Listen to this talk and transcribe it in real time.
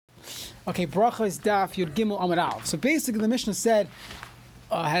Okay, bracha is daf yud gimel amud aleph. So basically, the Mishnah said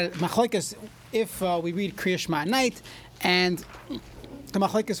had machlokes if we read Kriya Shema at night, and the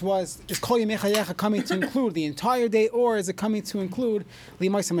machlokes was is Kol Yemei Chayecha coming to include the entire day, or is it coming to include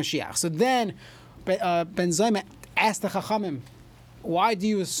Limaisa Mashiach? So then Ben Zoma asked the Chachamim, why do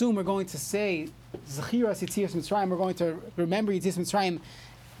you assume we're going to say Zechiras Yitzias Mitzrayim? We're going to remember Yitzias Mitzrayim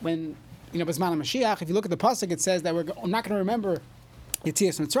when B'zman Mashiach. If you look at the pasuk, it says that we're not going to remember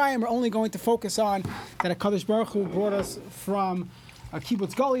Yitzias Mitzrayim. We're only going to focus on that HaKadosh Baruch Hu brought us from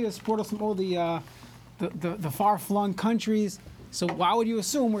Kibbutz Goliath, brought us from all the far-flung countries. So why would you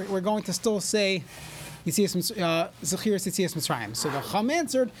assume we're going to still say Zechiras Yitzias Mitzrayim? So the Chum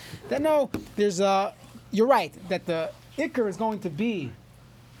answered that no, you're right, that the Iker is going to be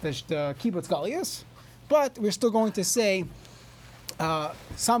the Kibbutz Goliath, but we're still going to say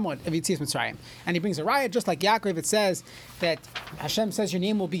somewhat of Yitzias Mitzrayim. And he brings a riot, just like Yaakov. It says that Hashem says your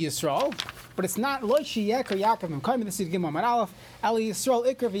name will be Yisrael, but it's not Lo Sheyek or Yaakov Mekayim. This is Gimel Amud Aleph. Eli Yisrael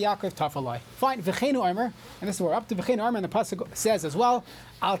Iker v'Yaakov Tafalai. Fine. V'cheinu Omer, and this is where we're up to. V'cheinu Omer, and the pasuk says as well,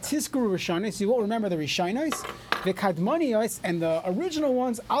 Al Tizkuru Rishonos. You won't remember the Rishonos. V'Kadmonios, and the original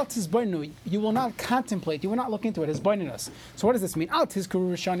ones. Al Tizbonu. You will not contemplate. You will not look into it. Hisbonenus. So what does this mean? Al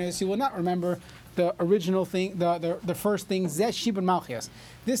Tizkuru Rishonos. You will not remember the original thing, the first thing, Zeh Shibud Malchias.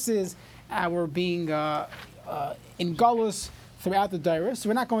 This is our being in Galus throughout the Dairos, so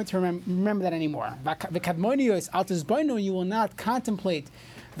we're not going to remember that anymore. V'kadmonios al tizbonu, you will not contemplate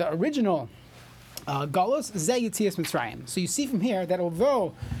the original Galus, Zeh Yitzias Mitzrayim. So you see from here that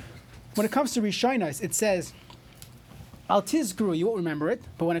although when it comes to Rishonos, it says al tizkru, you won't remember it,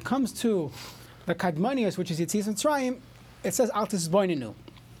 but when it comes to the kadmonios, which is Yitzias Mitzrayim, it says al tizbonenu.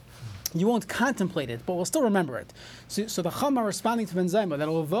 You won't contemplate it, but we'll still remember it. So the Chum are responding to Ben Zoma that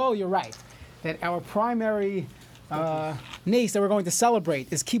although you're right, that our primary nace that we're going to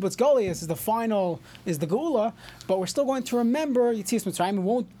celebrate is Kibbutz Goliath, is the Geula, but we're still going to remember Yitzias Mitzrayim. It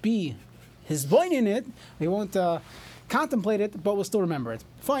won't be his boin in it. We won't contemplate it, but we'll still remember it.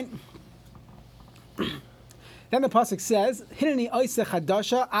 Fine. Then the pasuk says, "Hineni oiseh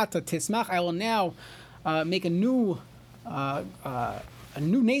chadasha ata tismach." I will now make a new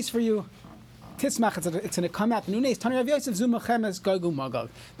nace for you. Tismach, it's going to come out. The new nace. Tani Rav Yosef zu Mechemes Gog uMagog.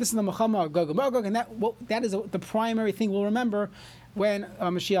 This is the Mechama of Gog uMagog, and that is the primary thing we'll remember when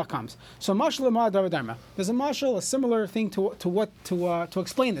Mashiach comes. So mashal l'mar daradarma. There's a mashal, a similar thing to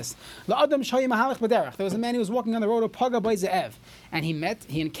explain this. La'adam shayim mahalach b'derech. There was a man who was walking on the road of Paga by Ze'ev, and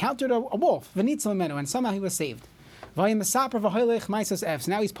he encountered a wolf. V'nitzal menu, and somehow he was saved. So now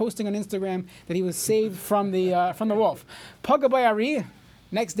he's posting on Instagram that he was saved from the wolf. Paga by Ari.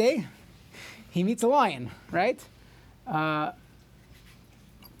 Next day, he meets a lion, right? And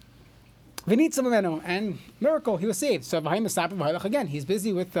miracle, he was saved. So again, he's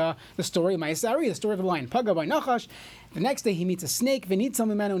busy with the story of Ma'aseh, the story of the lion. Paga by Nachash. The next day he meets a snake, and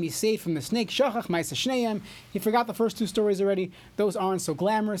he's saved from the snake. Shachach Ma'aseh Shneim. He forgot the first two stories already. Those aren't so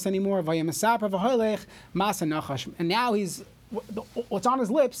glamorous anymore. And now what's on his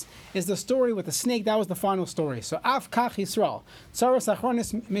lips is the story with the snake. That was the final story. So Af Kach Yisrael. Tzaros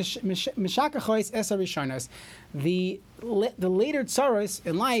Achronis Mishakachois Eser Rishonos. The later tzaros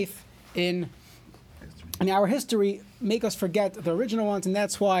in life, in our history, make us forget the original ones, and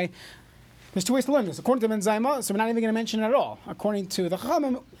that's why there's two ways to learn this. According to Ben Zoma, so we're not even going to mention it at all. According to the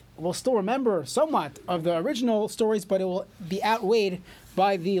Chachamim, we'll still remember somewhat of the original stories, but it will be outweighed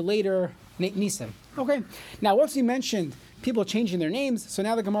by the later Nisim. Okay. Now, once we mentioned people changing their names, so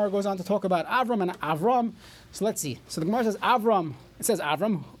now the Gemara goes on to talk about Avram and Avram. So let's see. So the Gemara says Avram. It says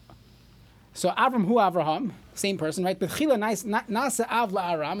Avram. So Avram hu Avraham, same person, right? But Chila Nasa Av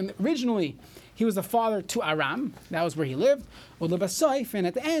Aram, and originally he was the father to Aram. That was where he lived. And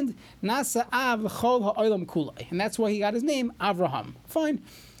at the end, Nasa Av L'chol Ha'olam Kulai, and that's why he got his name Avraham. Fine.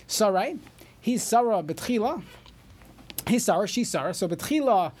 Sarai, he's Sarah Betchila. He's Sarah, she's Sarah. So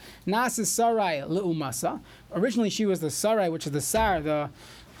Betchila Nasa Sarai Le'umasa. Originally she was the Sarai, which is the Sar, the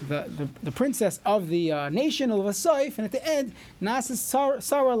princess of the nation of Vasaif, and at the end, Nasa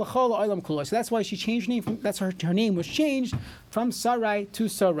Sarah L'chol Ha'olam Kulai. So that's why she changed her name. That's her name was changed from Sarai to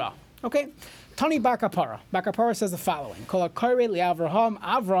Sarah. Okay. Tani Bar Kapara. Bar Kapara says the following: Kol HaKorei LeAvraham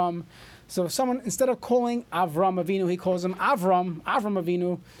Avram. So if someone, instead of calling Avram Avinu, he calls him Avram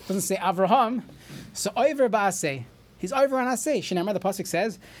Avinu, doesn't say Avraham. So Oiver Ba'aseh. He's over on Aseh. Shinamar, the pasuk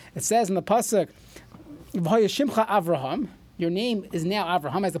says. It says in the pasuk, "V'hayashimcha Avraham." Your name is now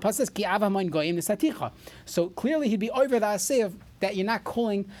Avraham, as the pasuk says, "Ki Avram goyim nisaticha." So clearly, he'd be over the Aseh of that. You're not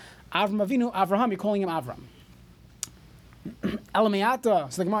calling Avram Avinu Avraham. You're calling him Avram.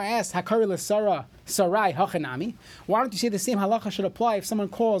 Elamayata. So the Gemara asks, Hakari l'Sara, Sarai, Hachanami. Why don't you say the same halacha should apply if someone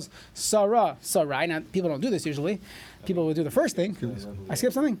calls Sarah, Sarai? Now, people don't do this usually. People will do the first thing. I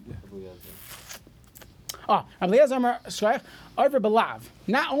skipped something? Rabbi Eliezer Amar Shreich, over belav.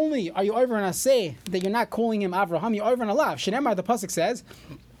 Not only are you over on a say that you're not calling him Avraham, you're over on a lav. Shenemar, the pasuk says,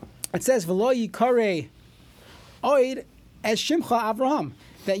 it says, V'lo yikare oid as Shimcha Avraham,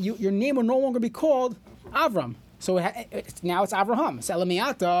 that your name will no longer be called Avram. So now it's Avraham. So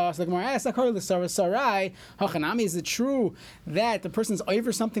Elamiyata, so the Gemara asks, Sarai, Hachanami, is it true that the person's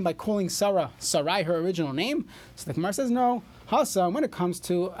over something by calling Sarah, Sarai, her original name? So the Gemara says no. Hasa, when it comes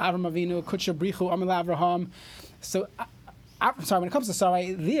to Avram Avinu, Kutsha Brichu, Amil Avraham. So, when it comes to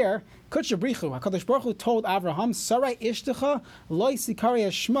Sarai, there, Kutsha Brichu, HaKadosh Baruch Hu told Avraham, Sarai Ishtecha, Loi Sikari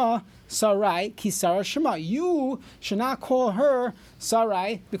Shma, Sarai, Ki Sarah Shema. You should not call her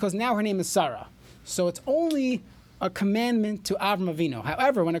Sarai because now her name is Sarah. So it's only a commandment to Avram Avinu.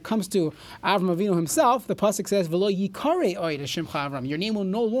 However, when it comes to Avram Avinu himself, the pasuk says, "V'lo yikare oid Shimcha Avram." Your name will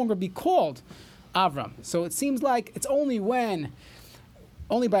no longer be called Avram. So it seems like it's only by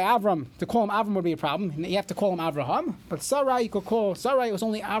Avram to call him Avram would be a problem. You have to call him Avraham. But Sarai, you could call Sarai. It was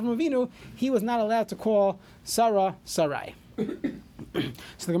only Avram Avinu. He was not allowed to call Sarah Sarai. So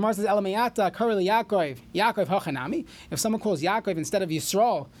the Gemara says, "Elamayata kareli Yaakov Hachanami." If someone calls Yaakov instead of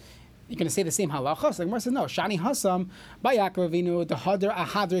Yisrael, you're going to say the same halacha? So the Gemara says, no. Shani Hasam, by Yaakov Avinu, the Hadar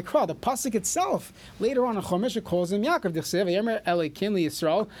Ahadri Kra. The pasuk itself, later on in Chumash, calls him Yaakov. Dichsev, Yemer Elokim li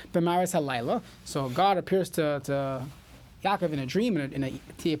Yisrael, b'maris halayla. So God appears to Yaakov in a dream,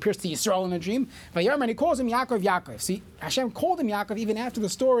 he appears to Yisrael in a dream. Vayomer, and he calls him Yaakov. See, Hashem called him Yaakov even after the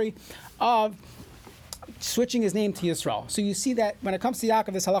story of switching his name to Yisrael. So you see that when it comes to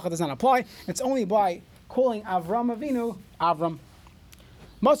Yaakov, this halacha does not apply. It's only by calling Avram Avinu, Avram.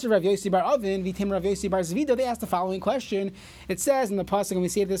 Most of Rav Yossi bar Avin, Vitim Rav Yossi bar Zvido, they asked the following question. It says in the pasuk, and we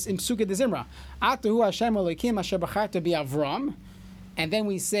say this in Psukkah de Zimra, Atahu Hashem Elokim Asher Bacharta be Avram, and then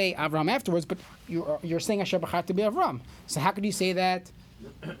we say Avram afterwards, but you're saying Asher Bacharta be Avram. So how could you say that?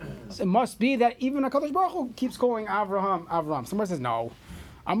 So it must be that even HaKadosh Baruch Hu keeps calling Avram. Someone says no.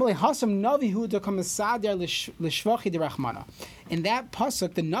 Amalei Hasam Navi Hu Dekam Sader Lishvachi Derachmana. In that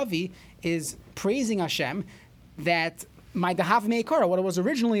pasuk, the Navi is praising Hashem that my Dahav Meikara, what it was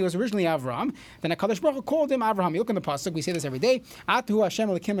originally Avram. Then HaKadosh Baruch Hu called him Avraham. You look in the pasuk, we say this every day. Atu Hashem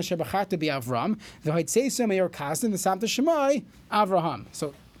Elokim Asher Bacharta be Avram. V'hoitzeisum Meir Kasdim V'samta Shemai Avraham.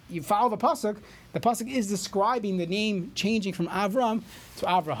 So you follow the pasuk. The pasuk is describing the name changing from Avram to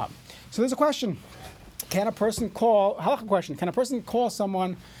Avraham. So there's a question. Can a person call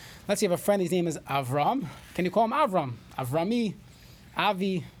someone, let's say you have a friend, his name is Avram. Can you call him Avram? Avrami,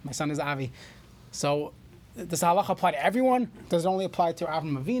 Avi, my son is Avi. So does halacha apply to everyone? Does it only apply to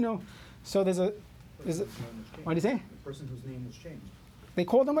Avram Avinu? So there's a what do you say? The person whose name was changed. They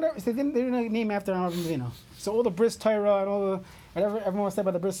called him whatever. They didn't name after Avram Avinu. So all the bris Torah and all the whatever everyone was said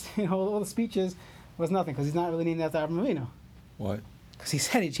about the bris, all the speeches was nothing because he's not really named after Avram Avinu. Why? Because he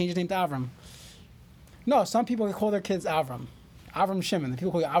said he changed his name to Avram. No, some people call their kids Avram Shimon. The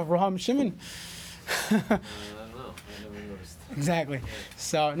people call you Avraham Shimon. I don't know. I never noticed. Exactly.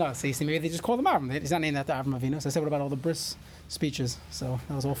 So you see, maybe they just call them Avram. He's not named after Avram Avinu. So I said, what about all the bris speeches? So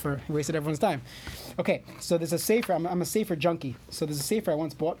that was all he wasted everyone's time. Okay, so there's a sefer. I'm a sefer junkie. So there's a sefer I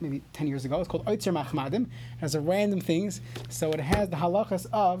once bought maybe 10 years ago. It's called Oitzer Machmadim. It has a random things. So it has the halachas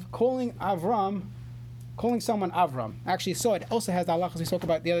of calling someone Avram. Actually, so it also has the halachas we spoke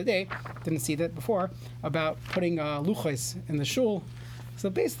about the other day. Didn't see that before about putting luchos in the shul. So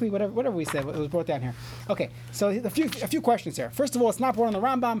basically, whatever we said, it was brought down here. Okay, so a few questions here. First of all, it's not brought on the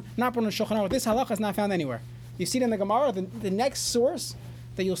Rambam, not brought on the Shulchan Aruch. This halacha is not found anywhere. You see it in the Gemara. The next source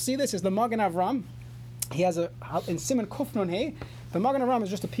that you'll see this is the Magen Avram. He has in Siman Kufnon Hey. The Magen Avram is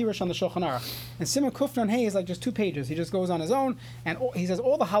just a pirush on the Shulchan Aruch. And Siman Kufnon Hey is like just 2 pages. He just goes on his own, and he says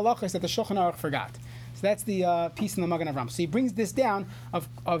all the halachas that the Shulchan Aruch forgot. So that's the piece in the Magen Avram. So he brings this down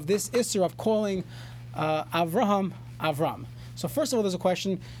of this issur of calling Avraham Avram. So first of all, there's a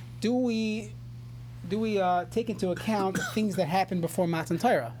question: Do we take into account things that happened before Matan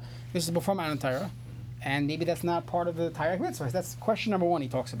Torah? This is before Matan Torah, and maybe that's not part of the Torah mitzvah. That's question number 1. He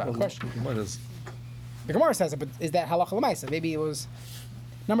talks about. Question. The Gemara says it, but is that halacha l'maisa? Maybe it was.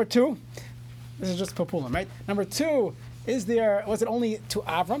 Number 2, this is just papulim, right? Number 2, was it only to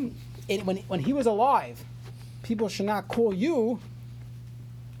Avram? When he was alive, people should not call you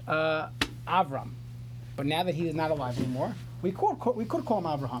Avram. But now that he is not alive anymore, we could call him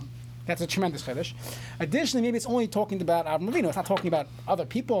Avraham. That's a tremendous chiddush. Additionally, maybe it's only talking about Avram Avinu. It's not talking about other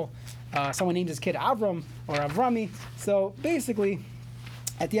people. Someone named his kid Avram or Avrami. So basically,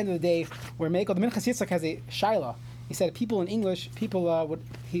 at the end of the day, the Minchas Yitzchak has a shaila He said people in English, people would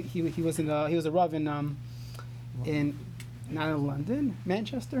he was a rav in not in London,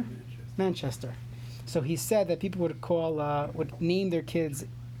 Manchester. So he said that people would name their kids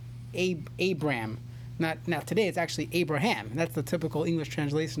Abram. Now today it's actually Abraham. That's the typical English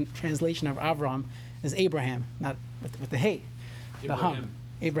translation of Avram is Abraham, not with the hey, the hum.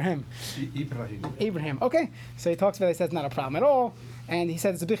 Abraham. Abraham. Okay. So he talks about it. He says it's not a problem at all. And he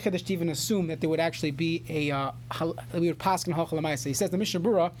said it's a big chiddush to even assume that there would actually be we would pass in halakha l'maaseh. He says the Mishnah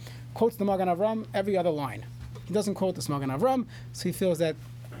Berurah quotes the Magen Avram every other line. He doesn't quote the Magen Avram, so he feels that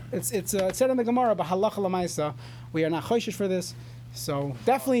it's said in the Gemara, but halakha l'maaseh, we are not choishish for this. So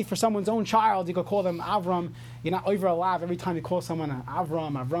definitely for someone's own child, you could call them Avram. You're not over alive every time you call someone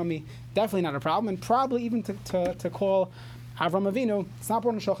Avram, Avrami. Definitely not a problem, and probably even to call Avram Avinu, it's not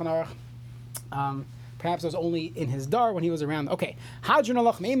born in Shulchan Aruch. Perhaps it was only in his dar when he was around. Okay, Hadron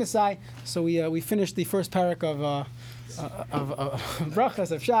Alach Me'emasai. So we finished the first parak of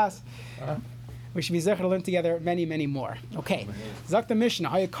Brachas of Shas. We should be zecher to learn together many, many more. Okay, Zakta Mishnah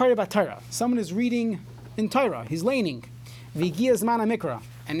Hayakari Batara. Someone is reading in Torah. He's laning. V'giya Zman HaMikra.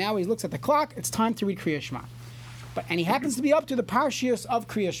 And now he looks at the clock. It's time to read Kriya Shema. And he happens to be up to the Parshios of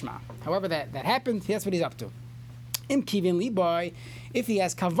Kriya Shema. However that happened, that's what he's up to. Im kivin liboy, if he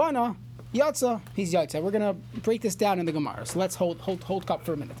has kavana, yatsa, he's yatsa. We're gonna break this down in the Gemara. So let's hold cup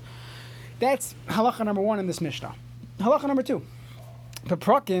for a minute. That's halacha number 1 in this Mishnah. Halacha number 2.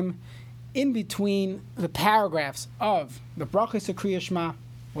 Peprakim, in between the paragraphs of the brachos of Kriya Shema,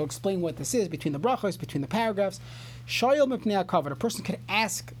 we'll explain what this is between the brachos, between the paragraphs. Shayil mipnei hakavod. A person could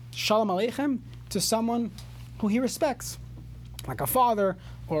ask Shalom Aleichem to someone who he respects, like a father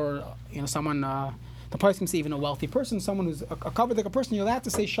or someone. The person can say even a wealthy person, someone who's a covered like a person, you'll have to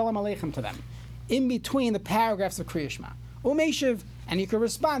say Shalom Aleichem to them. In between the paragraphs of Kriya Shema. Umeshiv, and you could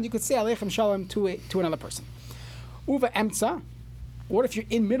respond, you could say Aleichem Shalom to another person. Uva Emtza, what if you're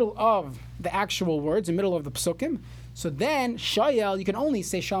in middle of the actual words, in middle of the psukim? So then, Shayel, you can only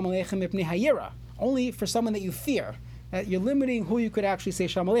say Shalom Aleichem Mipnei Hayira, only for someone that you fear. You're limiting who you could actually say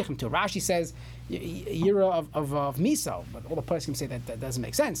Shalom Aleichem to. Rashi says Yira of Miso, but all the person can say that doesn't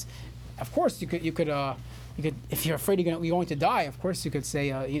make sense. Of course, you could if you're afraid you're going to die. Of course, you could say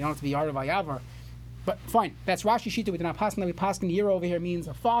you don't have to be Yarav Ayavar. But fine, that's Rashi Shita. We did not pass on that. We passed in Yira over here means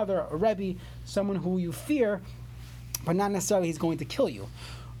a father, a rebbe, someone who you fear, but not necessarily he's going to kill you.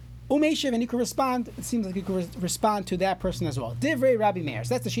 Umeshiv, and you can respond. It seems like you can respond to that person as well. Divrei Rabbi Meir.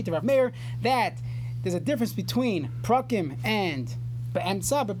 So that's the Shita of Rabbi Meir. That there's a difference between prakim and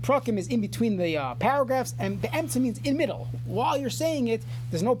be'emtza, but prakim is in between the paragraphs, and be'emtza means in middle. While you're saying it,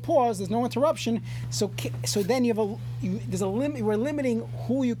 there's no pause, there's no interruption. So then there's a limit. We're limiting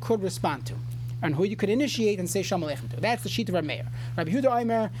who you could respond to, and who you could initiate and say Shalom Aleichem to. That's the sheet of Rabbi Meir. Rabbi Yehuda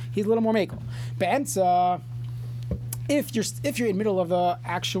Aimer, he's a little more makel. Be'emtza, if you're in middle of the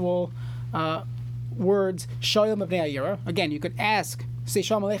actual words Shalom Mipnei Hayira, again you could say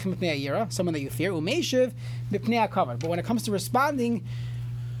Shalom Aleichem Mipnei Hayira, someone that you fear, Umeshiv Mipnei HaKavod. But when it comes to responding,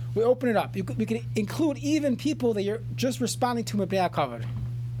 we open it up. We can include even people that you're just responding to Mipnei HaKavod.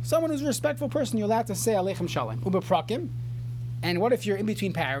 Someone who's a respectful person, you're allowed to say Aleichem Shalom. Ubeprakim. And what if you're in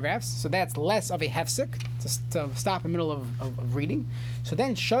between paragraphs? So that's less of a hefsek, to stop in the middle of reading. So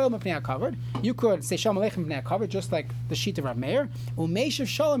then Shalom Mipnei HaKavod, you could say Shalom Aleichem Mipnei HaKavod, just like the sheet of Rav Meir. Umeshiv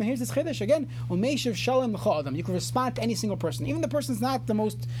Shalom, and here's this chiddush again. Umeshiv Shalom L'chol Adam. You can respond to any single person, even the person's not the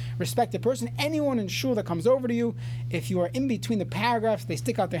most respected person. Anyone in shul that comes over to you, if you are in between the paragraphs, they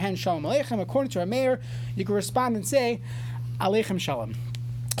stick out their hand Shalom Aleichem. According to Rav Meir, you can respond and say Aleichem Shalom.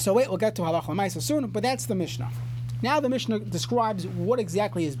 So wait, we'll get to Halach L'maisa soon, but that's the Mishnah. Now the Mishnah describes what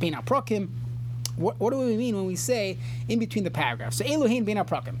exactly is Bein HaPrakim. What do we mean when we say in between the paragraphs? So Elohein Bein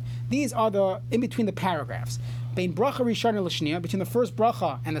HaPrakim. These are the in between the paragraphs. Bein Bracha Rishana L'Shniya, between the first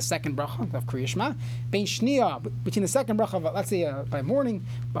bracha and the second bracha of Kriya Shema. Bein Shniya, between the second bracha of, let's say by morning,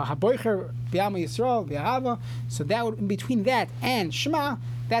 Haboicher B'Yama Yisrael B'Ahava. So that would in between that and Shema,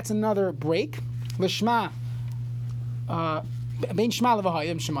 that's another break. L'Shema. Bein Shema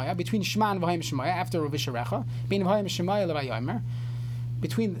Levahayim Shemaya, between Shema and Vahayim Shemaya, after Ruvisharecha, Bein Vahayim Shemaya Levayomer,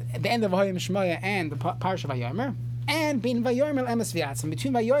 between the end of Vahayim Shemaya and the Parsha Vayomer, and Bein Vayomer Emes V'Yatziv,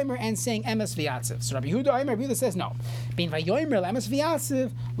 between Vayomer and saying Emes V'Yatziv. So Rabbi Yehuda says no. Bein Vayomer Emes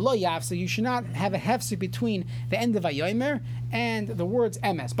V'Yatziv Lo Yav, so you should not have a hefsek between the end of Vayomer and the words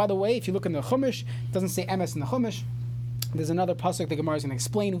Emes. By the way, if you look in the Chumash, it doesn't say Emes in the Chumash. There's another pasuk the Gemara is going to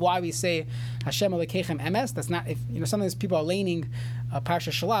explain why we say Hashem Elokeichem Emes. That's not, if sometimes people are laning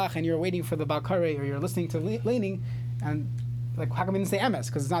Parsha Shalach and you're waiting for the Balkarei or you're listening to laning, and like how come we didn't say Emes?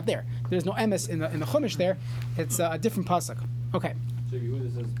 Because it's not there. There's no Emes in the Chumash there. It's a different pasuk. Okay. So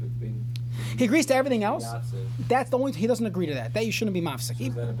Yehuda says He agrees to everything else. Yatsa. That's the only he doesn't agree to that. That you shouldn't be mafsek.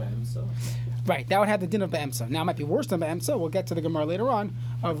 Is that a B'emsa? Right, that would have the din of Be'emsa. Now, it might be worse than Be'emsa. We'll get to the Gemara later on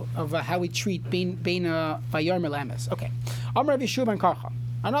of how we treat Bein Vayarmer Lamis. Okay. Amar Rabbi Yeshua ben Karcha.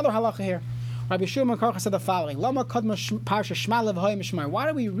 Another halacha here. Rabbi Yeshua ben Karcha said the following: Lama kadma parsha Shema leV'hayim Shemaya. Why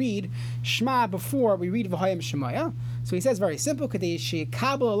do we read Shema before we read V'hayim Shemaya? So he says very simple.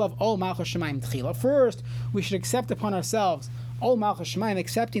 First, we should accept upon ourselves Ol Malchus Shemayim,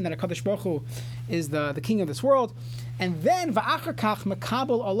 accepting that HaKadosh Baruch Hu is the king of this world. And then va'achar kach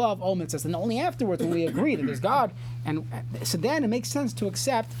makabel alav ol mitzvahs, and only afterwards when we agree that there's God, and so then it makes sense to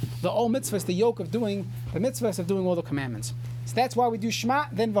accept the ol mitzvahs, the yoke of doing the mitzvahs of doing all the commandments. So that's why we do Shema,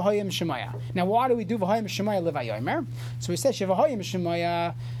 then v'hayim Shemaya. Now, why do we do v'hayim Shemaya levayomer? So he says shev'hayim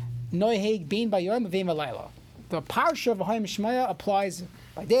Shemaya noiheg bein bayom vein v'layla. The parsha of v'hayim Shemaya applies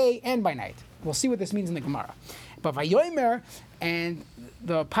by day and by night. We'll see what this means in the Gemara. But vayomer and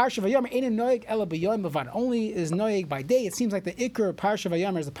the parsha of Vayomer ain't noig ela b'yoyim b'vad, only is noig by day. It seems like the ikar parsha of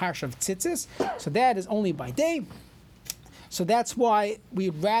Vayomer is the parsha of tzitzis, so that is only by day. So that's why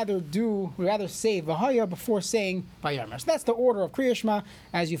we'd rather say Vahaya before saying Vayomer. So that's the order of Kriya Shema,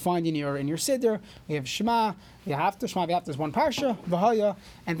 as you find in your siddur. We have Shema, Shema is one parsha, Vahaya,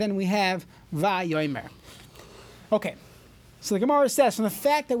 and then we have Vayomer. Okay, so the Gemara says from the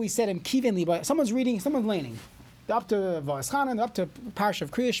fact that we said in Kiven Liba, someone's leaning up to Va'aschanan, up to Parsha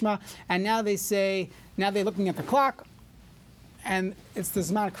of Kriya Shema, and now they're looking at the clock, and it's the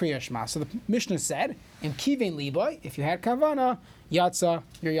Zman Kriya Shema. So the Mishnah said, in Kiven Liboy, if you had Kavana, Yatsa,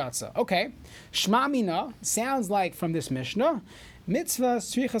 you're Yatsa. Okay. Shema Mina sounds like from this Mishnah, Mitzvah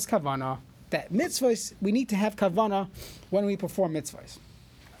Srichas Kavana, that mitzvahs, we need to have Kavana when we perform mitzvahs.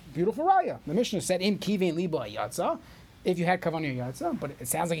 Beautiful raya. The Mishnah said, in Kiven Liboy, Yatsa, if you had Kavanah, you're Yatsa. But it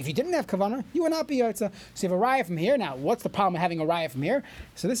sounds like if you didn't have Kavanah, you would not be Yatsa. So you have a raya from here. Now, what's the problem of having a raya from here?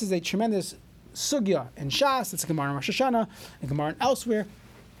 So this is a tremendous sugya in Shas. It's a Gemara in Rosh Hashanah, a Gemara and elsewhere,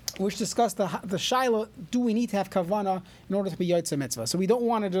 which discuss the shaila, do we need to have Kavanah in order to be Yatsa mitzvah? So we don't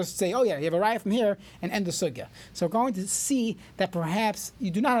want to just say, oh yeah, you have a raya from here and end the sugya. So we're going to see that perhaps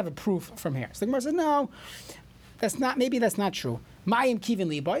you do not have a proof from here. So the Gemara says, no, maybe that's not true. Ma'im Kivin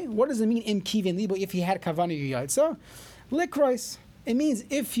Liboy. What does it mean in Kivin Liboy if he had Kavanah you're Yatsa? Likrois. It means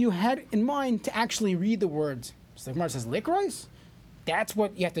if you had in mind to actually read the words. So the Gemara says, Likrois? That's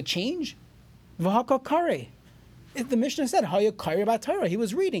what you have to change? V'haka kare. The Mishnah said, Haya kare bat Torah. He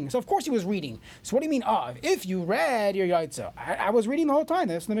was reading. So of course he was reading. So what do you mean, if you read your Yaitza? I was reading the whole time.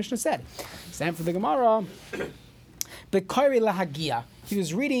 That's what the Mishnah said. Same for the Gemara. But kare lahagia. He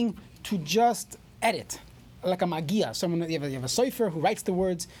was reading to just edit. Like a magia, someone you have a sofer who writes the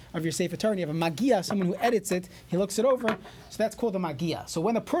words of your Sefer Torah, and you have a magia, someone who edits it, he looks it over, so that's called a magia. So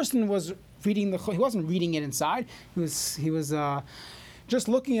when the person was reading he wasn't reading it inside, he was just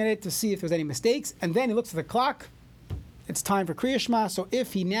looking at it to see if there was any mistakes, and then he looks at the clock, it's time for Kriya Shema, so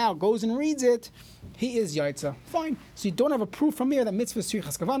if he now goes and reads it, he is Yaitza. Fine. So you don't have a proof from here that mitzvah is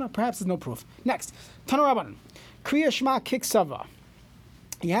Srichas Kavana, perhaps there's no proof. Next, Tana Rabbanan, Kriya Shema Kiksava.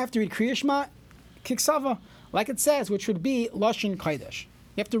 You have to read Kriya Shema Kiksava, like it says, which would be Lashon Kodesh.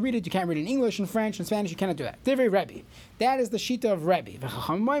 You have to read it. You can't read it in English, in French, in Spanish. You cannot do that. Divrei Rebbe. That is the shita of Rebbe. The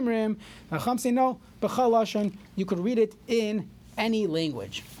Chacham say no. B'chal Lashon. You could read it in any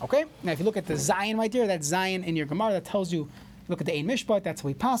language. Okay. Now, if you look at the Zion right there, that's Zion in your Gemara. That tells you. Look at the Ein Mishpat. That's how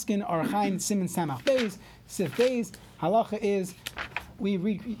we paskin. Arachaim Siman Samach Beis Sif Beis. Halacha is we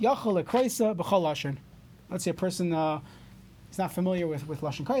read Yachal Lekroisa B'chal Lashon. Let's say a person is not familiar with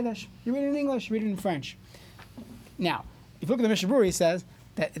Lashon Kodesh. You read it in English. You read it in French. Now, if you look at the Mishnah Berurah, he says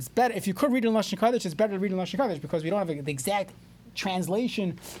that it's better, if you could read in Lashon Kodesh, it's better to read in Lashon Kodesh because we don't have the exact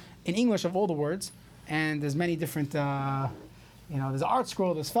translation in English of all the words, and there's many different, there's Art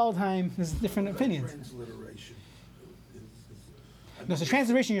Scroll, there's Feldheim, there's different opinions. Transliteration. No, so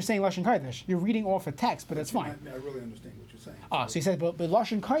transliteration, you're saying Lashon Kodesh. You're reading off a text, but that's fine. I really understand what you're saying. So he says, but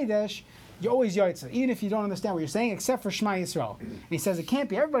Lashon Kodesh, you're always Yaitza, even if you don't understand what you're saying, except for Shema Yisrael. And he says it can't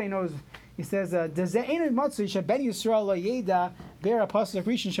be. Everybody knows. He says, "Ben Yisrael lo yeda ber apostles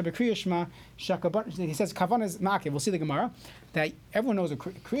Rishon shebekriya Shema shakaban." He says, "Kavan is ma'akev." We'll see the Gemara that everyone knows a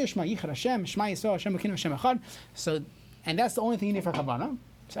Kriya Shema Yichad Hashem Shema Yisrael Hashem Elokeinu Hashem Echad. So, and that's the only thing you need for Kavana.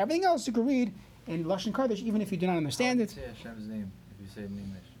 So everything else you can read in Lashon Kodesh, even if you do not understand it. Say Hashem's name if you say it in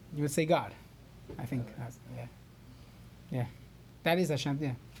English. You would say God. I think. Yeah. That is Hashem.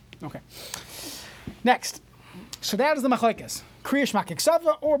 Yeah. Okay. Next. So that is the machlekes. Kriya Shema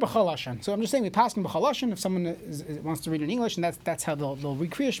Kiksava or B'chal Lashon. So I'm just saying we pass in B'chal Lashon if someone wants to read in English, and that's how they'll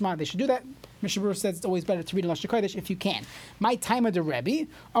read Kriya Shema. They should do that. Mishnah Berurah says it's always better to read in Lashon Kodesh if you can. My time of the Rebbe,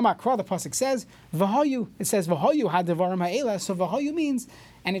 Amar Kra, the pasuk says v'hayu. It says v'hayu hadavarim ha'ela. So v'hayu means,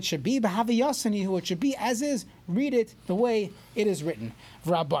 and it should be b'haviyasanihu. It should be as is. Read it the way it is written.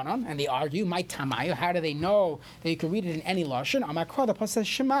 V'rabbanan, and they argue. My tamayu. How do they know that you can read it in any lashon? Amar Kra, the pasuk says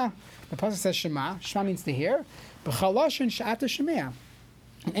shema. The pasuk says shema. Shema means to hear. B'chal lashon she'ata shemea.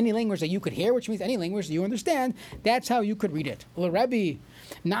 In any language that you could hear, which means any language that you understand, that's how you could read it. Rebbe,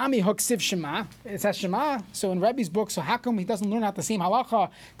 Nami Huksiv Shema. It says Shema. So in Rebbe's book, so how come he doesn't learn out the same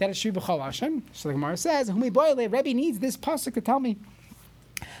halacha that it should be b'chol lashon? So the Gemara says, Humi boile, Rebbe needs this pasuk to tell me.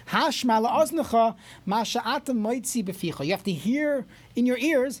 Hashma la'oznecha ma sha'ata moitzi beficha. You have to hear in your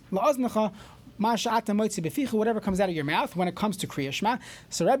ears la'oznecha ma sha'ata moitzi beficha, whatever comes out of your mouth when it comes to Kriya Shema.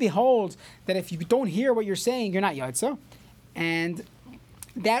 So Rebbe holds that if you don't hear what you're saying, you're not yotza. And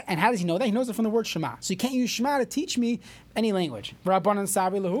how does he know that? He knows it from the word Shema. So you can't use Shema to teach me any language. Rabbanan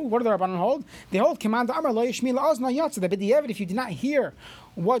Sabri Lahu. What do the Rabbanan hold? They hold Command Amar Lo Yishmi La'ozna Yatza. That b'di'evid, if you did not hear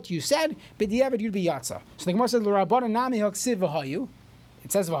what you said, b'di'evid you'd be Yatza. So the Gemara says Rabbanan Nami Haksiv V'hayu.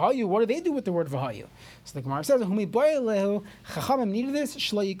 It says V'hayu. What do they do with the word V'hayu? So the Gemara says Humi Boyelehu Chachamim needed this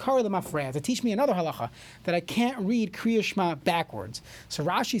Shlo Yikar L'Mafreya, to teach me another halacha that I can't read Kriya Shema backwards. So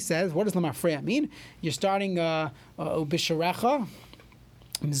Rashi says, what does L'Mafreya mean? You're starting Ubisharecha.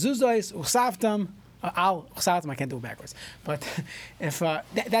 Mezuzos, Uchsaftam, al Uchsaftam, I can't do it backwards. But if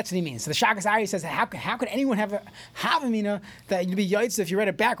that's what he means. So the Shagas Ari says, how could anyone have a Havamina that you'd be Yaitz if you read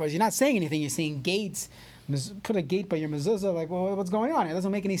it backwards? You're not saying anything, you're saying gates. Put a gate by your mezuzah, like, well, what's going on? It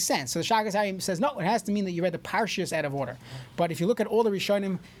doesn't make any sense. So the Shagas Ari says, no, it has to mean that you read the Parshas out of order. But if you look at all the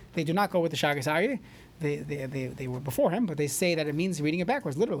Rishonim, they do not go with the Shagas Ari. They were before him, but they say that it means reading it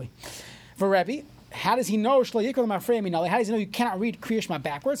backwards, literally. For Rebbe, how does he know Shlo Yikol Mafrei Minale? How does he know you cannot read Kriya Shema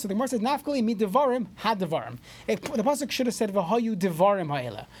backwards? So the Gemara says, Nafkali mi devarim had devarim. The pasuk should have said V'hayu devarim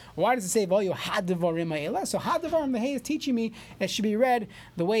ha'ela. Why does it say V'hayu had devarim ha'ela? So had devarim, the hay is teaching me it should be read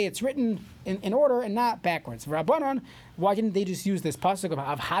the way it's written in order and not backwards. Rabbanon, why didn't they just use this pasuk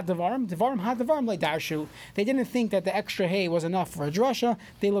of had devarim? Devarim had devarim like darshu. They didn't think that the extra hay was enough for a drasha.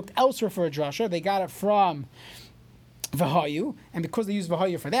 They looked elsewhere for a drasha. They got it from V'hayu, and because they used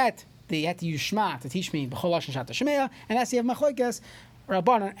V'hayu for that, they had to use Shema to teach me b'chol lashon she'ata shemea, and that's the of machlokes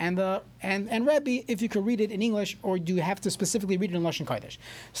Rabbanan and Rebbe if you could read it in English or do you have to specifically read it in Lashon Kodesh.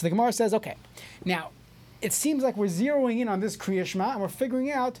 So the Gemara says, okay, now it seems like we're zeroing in on this Kriya Shema and we're figuring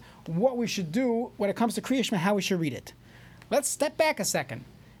out what we should do when it comes to Kriya Shema, how we should read it. Let's step back a second.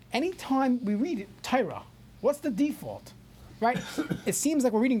 Anytime we read Torah, what's the default? Right? It seems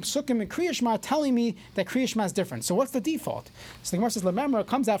like we're reading Psukim and Kriya Shema telling me that Kriya Shema is different. So what's the default? So the Gemara says, Lememra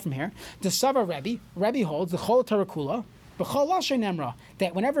comes out from here. The Sava Rebbe holds the Chol Torah Kula, B'chol Lashon Nemra,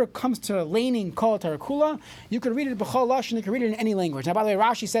 that whenever it comes to laning Kol Torah Kula, you could read it B'chol Lashon, you can read it in any language. Now, by the way,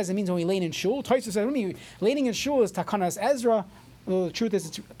 Rashi says it means when we lane in Shul. Tosfos says, laning in Shul is Takanas Ezra. Well, the truth is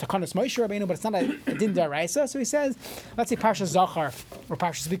it's Takanas Moshe Rabbeinu, but it's not a din daraisa. So he says, let's say Parshas Zachar, or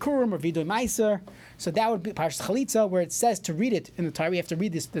Parshas Bikurim, or Vidoy Meiser. So that would be Parshas Chalitza, where it says to read it in the Torah. We have to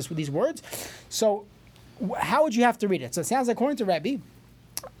read these words. So how would you have to read it? So it sounds like, according to Rebbe,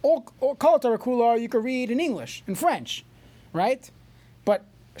 all Kol Torah Kula you could read in English, in French, right? But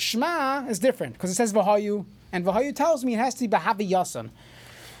Shema is different because it says V'hayu, and V'hayu tells me it has to be B'havi Yasan.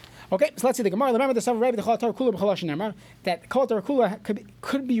 Okay, so let's see the Gemara. Remember the Sava Rebbe, the Chol Torah Kula b'chol lashon nemar, that Chol Torah Kula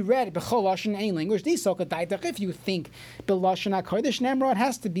could be read b'chol lashon in any language. If you think b'lashon HaKodesh nemar, it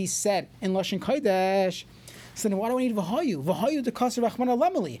has to be said in lashon Kodesh. So then why do I need V'hayu? V'hayu de Kasser Rachmana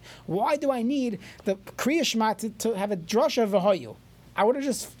Lamali. Why do I need the Kriya Shema to have a drasha of V'hayu? I would have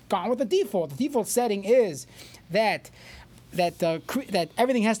just gone with the default. The default setting is that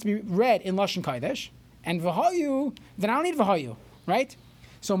everything has to be read in lashon Kodesh, and V'hayu, then I don't need V'hayu, right?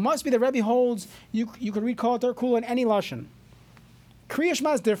 So it must be the Rebbe holds you could read Kol Torah Kula in any lashon. Kriya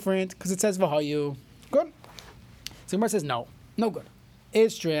Shema is different because it says V'hayu. Good. So Gemara says no good.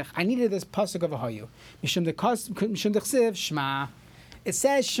 Istrich, I needed this pasuk of V'hayu. Mishum dechsiv Shema. It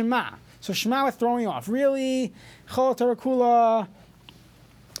says Shema. So Shema was throwing off. Really, Kol Torah Kula,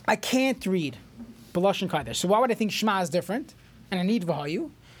 I can't read b'lashon Kodesh. So why would I think Shema is different and I need V'hayu?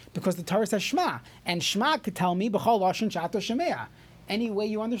 Because the Torah says Shema, and Shema could tell me b'chol lashon she'ata shemea. Any way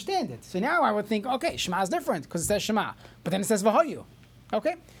you understand it. So now I would think, okay, Shema is different because it says Shema, but then it says V'hayu.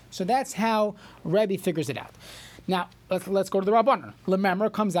 Okay, so that's how Rebbe figures it out. Now let's go to the Rabbanan.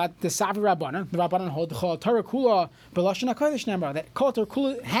 Lememra comes out the Savi Rabbanan. The Rabbanan hold the Chol Torah Kula B'Lashon HaKodesh Nemra. That Chol Torah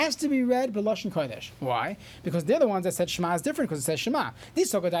Kula has to be read B'Lashon Kodesh. Why? Because they're the ones that said Shema is different because it says Shema.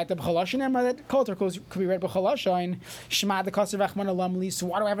 These Sogadai the B'Chalashon Nemra that Chol Torah Kula could be read B'Chalashon. Shema the Kaser V'Achman Alamli. So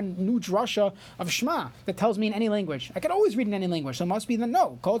why do I have a new drasha of Shema that tells me in any language? I can always read in any language. So it must be that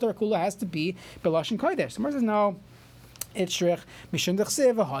no. Chol Torah Kula has to be B'Lashon Kodesh. So Mar says no. It's Shrich Mishum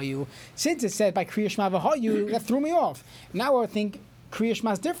Dechsev V'Hayu. Since it said by Kriya Shema V'Hayu, that threw me off. Now I would think Kriya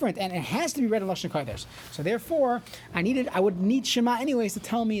Shema is different, and it has to be read in Lashon Kodesh. So therefore, I would need Shema anyways to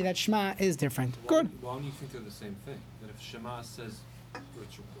tell me that Shema is different. Good. Why don't you think they're the same thing? That if Shema says there's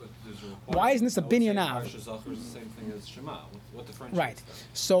a requirement, Why isn't this a I would say binyan now? Parsha Zachor is the same thing as Shema. What differentiates Right. them?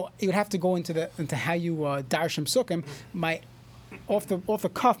 So you would have to go into how you darshim sukkim. Off the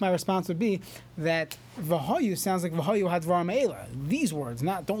cuff, my response would be that V'Hayu sounds like V'Hayu Hadvar Me'ela. These words,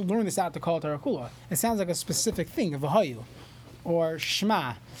 don't learn this out to call it Torah Kula. It sounds like a specific thing, V'Hayu, or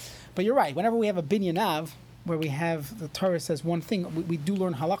Shema. But you're right. Whenever we have a binyanav, where we have the Torah says one thing, we do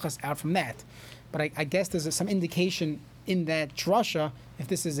learn halachas out from that. But I guess there's some indication in that drasha if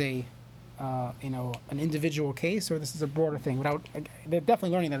this is an individual case or this is a broader thing. They're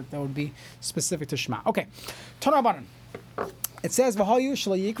definitely learning that would be specific to Shema. Okay, Tana Rabbanan. It says V'Hayu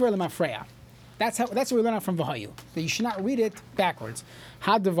shelo yikra lemafreya. That's what we learn out from V'Hayu. That you should not read it backwards.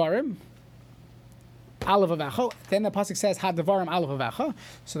 Had devarim alav avacha. Then the pasuk says Had devarim alav avacha.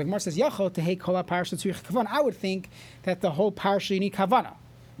 So the Gemara says Yachol tehei kol parsha tzurich kavan. I would think that the whole parsha you need kavana.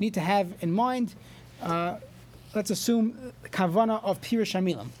 You need to have in mind. Let's assume kavana of Pirush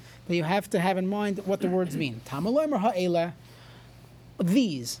Hamilim. That you have to have in mind what the words mean. Tamalomer ha'ela.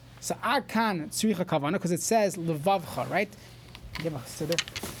 These. So Arkan Tzricha Kavana, because it says Levavcha, right? Give a siddur.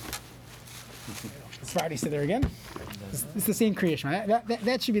 It's Friday siddur again. It's the same creation, right?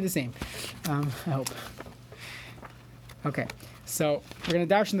 That should be the same. I hope. Okay, so we're going to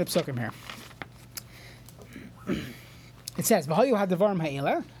dash in the psukim here. It says, "V'hayu hadavarim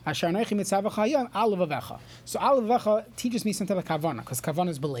ha'ila asher anochi mitzavacha hayom al levavecha." So al levavecha teaches me some type of kavana, because kavana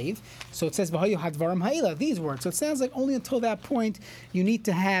is believe. So it says, "V'hayu hadavarim ha'ila." These words. So it sounds like only until that point you need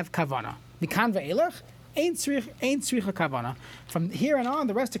to have kavana. Mikan ve'elach ain't tzricha kavana. From here and on,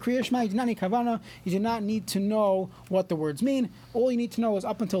 the rest of Kriya Shema, you do not need kavana. You do not need to know what the words mean. All you need to know is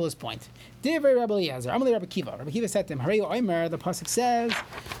up until this point. Divrei Rabbi Eliezer, Amalei Rabbi Kiva. Rabbi Kiva said to him, "Harei Omer." The pasuk says,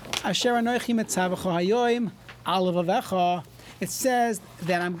 "Asher anochi mitzavacha hayom." It says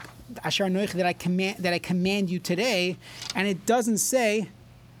that I'm Asher Anoich that I command you today, and it doesn't say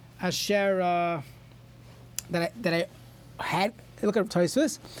Asher that I had. Look at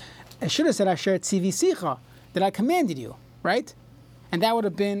Tosfos. It should have said Asher Tzivi Sicha that I commanded you, right? And that would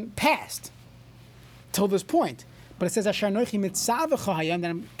have been past till this point. But it says Asher Anoich mitzavacha hayom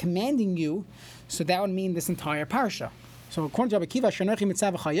that I'm commanding you, so that would mean this entire parsha. So according to Rabbi Kiva, Shenochi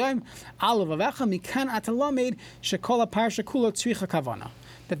Mitzav Chayim, Alav Avecha, Mikan Atalamed, Shekola Parsha Kula Tzricha Kavana.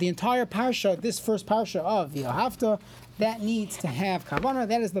 That the entire parsha, this first parsha of the Ahavta, that needs to have Kavana.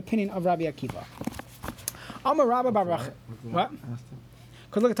 That is the opinion of Rabbi Akiva. Amar Rabbi Barach. What?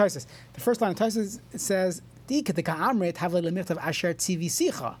 Because look at Taisus. The first line of Taisus, it says, Asher Tzivi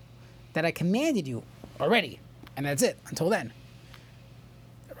Sicha, that I commanded you already. And that's it, until then.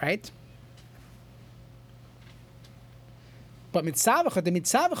 Right? But the mitzavacha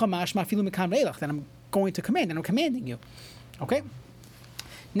mashma afilu mikan ve'elach, that I'm going to command, and I'm commanding you. Okay?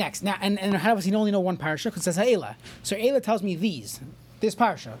 Next. Now, and how does he only know one parsha? Because it says ha'ela. So ha'ela tells me this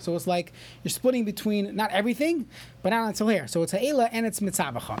parsha. So it's like you're splitting between not everything, but not until here. So it's ha'ela and it's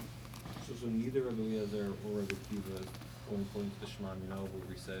mitzavacha. So neither Rabbi Eliezer or Rabbi Kiva is going according to the Shema Minah, where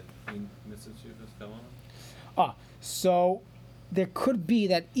we said in mitzvah tzrichas kavana? So there could be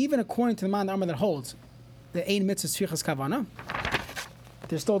that even according to the man that holds the ein mitzvah tzrichas kavana,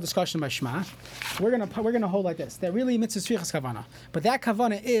 there's still a discussion by Shema. We're gonna hold like this. That really mitzvah tzrichas kavana, but that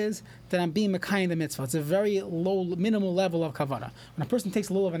kavana is that I'm being mekayim the mitzvah. It's a very low, minimal level of kavana. When a person takes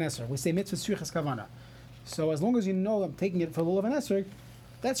a lulav and esrog, we say mitzvah tzrichas kavana. So as long as you know I'm taking it for lulav and esrog,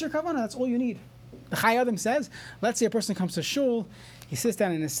 that's your kavana. That's all you need. The Chai Adam says, let's say a person comes to shul, he sits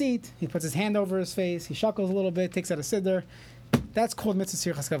down in his seat, he puts his hand over his face, he shuckles a little bit, takes out a siddur. That's called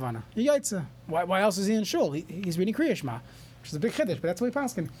mitzvah tzrichas kavana. Yaitza. Why else is he in shul? He's reading Kriya Shema, which is a big chiddush, but that's what we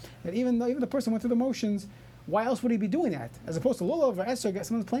paskin. That even the person went through the motions, why else would he be doing that? As opposed to lulav or esrog,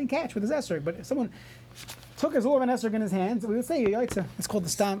 someone's playing catch with his esrog. But if someone took his lulav and esrog in his hands, we would say yaitza. It's called the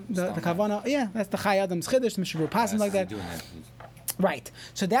kavana. Yeah, that's the Chai Adam's chiddush. The Mishnah passing like that. Right.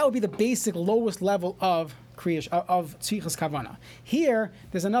 So that would be the basic lowest level of Kriyash of tzrichas kavana. Here,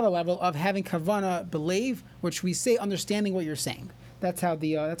 there's another level of having kavana believe, which we say understanding what you're saying. That's how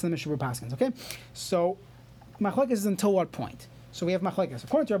the Mishnah Paskins. Okay, so machlokes is until what point? So we have machlokes.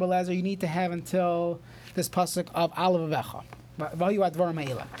 According to Rabbi Elazar, you need to have until this pasuk of Alav Avecha.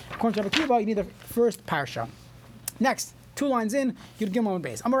 According to Rabbi Kiva, you need the first parsha. Next, 2 lines in, Yud Gimel and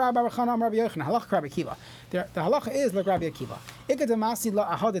Beis. Amar Rabbi Chana, Amar Rabbi Yochanan, halacha Rabbi Kiva. The halacha is like Rabbi Akiva. Ikadamasi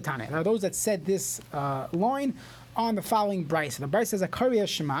la ahadetane. There are those that said this line on the following brayso. The brayso says a Kriya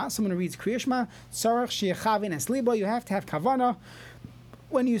Shema. Someone who reads Kriya Shema, Sarach Sheyachavin Eslibo. You have to have kavana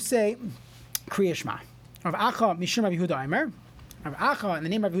when you say Kriya Shema. Rav Acha Mishum Rabbi Yehuda Aimer. Rav Acha, in the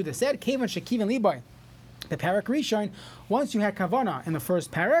name of Yehuda, said, Kevan Shekivin Liboy. The parak Rishon, once you had kavana in the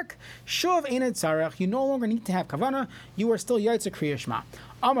first parak, shuv einad tzarech, you no longer need to have kavana, you are still yotze kriya shema.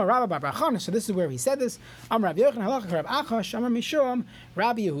 Amar Rabba bar Chana, so this is where he said this. Amar Rabbi Yochanan halacha Rav Achash, Amar Mishum,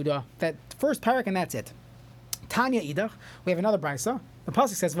 Rabbi Yehuda. That first parak and that's it. Tanya idach, we have another brayso. The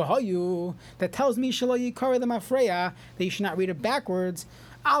pasuk says v'hayu, that tells me shelo yikare the mafreya, that you should not read it backwards.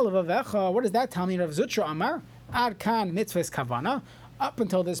 Alav avecha, what does that tell me? Rav Zutra Amar, ad kan mitzvahs kavana. Up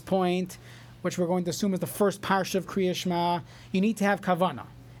until this point, which we're going to assume is the first parsha of Kriya Shema, you need to have kavana.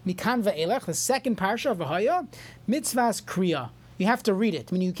 Mikan ve'elech, the second parsha of Vahaya, mitzvahs kriya. You have to read it.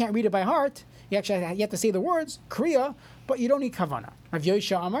 I mean, you can't read it by heart. You have to say the words kriya, but you don't need kavana. Rav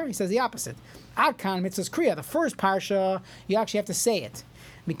Yosha Amar, he says the opposite. Adkan mitzvahs kriya. The first parsha, you actually have to say it.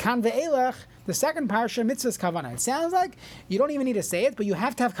 Mikan ve'elech, the second parsha, mitzvahs kavana. It sounds like you don't even need to say it, but you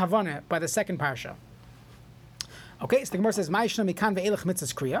have to have kavana by the second parsha. Okay, so the Gemara says, "Ma'ishna mikan ve'elech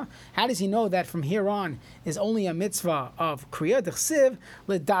mitzvahs kriya." How does he know that from here on is only a mitzvah of kriya? D'chsiv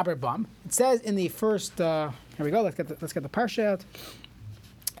ledaber bam. It says in the first. Here we go. Let's get the parsha out.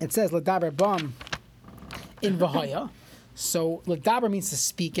 It says ledaber bam in v'haya. So ledaber means to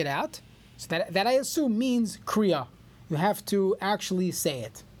speak it out. So that I assume means kriya. You have to actually say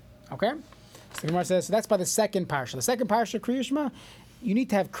it. Okay. So the Gemara says, so that's by the second parsha. The second parsha kriya shema, you need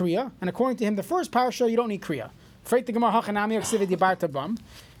to have kriya, and according to him, the first parsha you don't need kriya. In the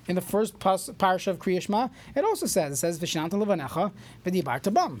first parsha of Kriya Shema, it also says V'shananta levanecha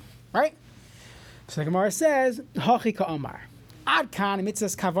v'dibarta bam, right? So the Gemara says Hachi ka'omar ad kan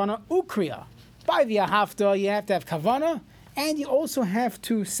mitzvahs kavana ukriya. By v'ahavta, you have to have kavana, and you also have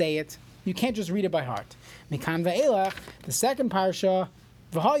to say it. You can't just read it by heart. Mikan ve'elach, the second parsha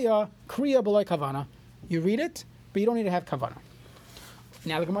v'haya kriya b'loy kavana. You read it, but you don't need to have kavana.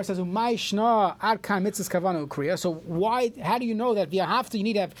 Now the Gemara says, "Umayishna ad kan mitzvahs kavana ukriya." So why? How do you know that via hafta you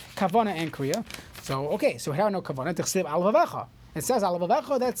need to have kavana and kriya? So okay, so how do I know kavana? T'chsiv alav avecha. It says alav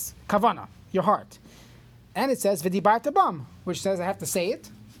avecha. That's kavana, your heart, and it says v'dibarta bam, which says I have to say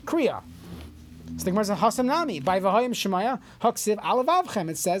it, kriya. So the Gemara says hasam nami by v'hayim shemaya haksiv alav avchem.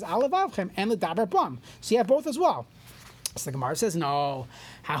 It says alav avchem and ledaber bam. So you have both as well. So the Gemara says, no.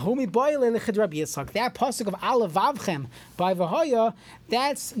 Hahumi boile lechid Rabbi Yitzchak. That pasuk of Alav Avchem by Vahaya,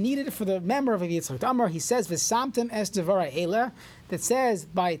 that's needed for the member of Rabbi Yitzchak. Amar, he says, V'samtem es devara eila, that says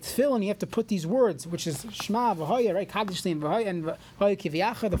by tefillin you have to put these words, which is Shema, Vahaya, right? Kaddish Leim, Vahaya, and Vahaya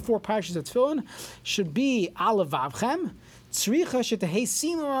Kiviyacha, the 4 parshas of tefillin, should be Alav Avchem. Tzricha shetehei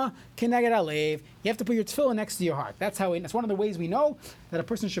sima keneged alev. You have to put your tefillin next to your heart. That's one of the ways we know that a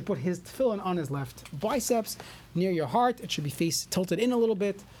person should put his tefillin on his left biceps near your heart. It should be tilted in a little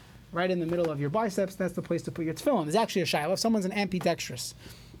bit, right in the middle of your biceps. That's the place to put your tefillin. There's actually a shiloh. If someone's an ambidextrous.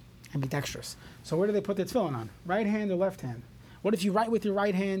 So where do they put their tefillin on? Right hand or left hand? What if you write with your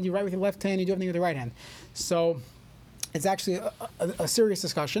right hand, you write with your left hand, you do everything with your right hand? So it's actually a serious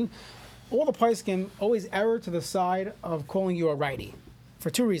discussion. All the poskim always err to the side of calling you a righty, for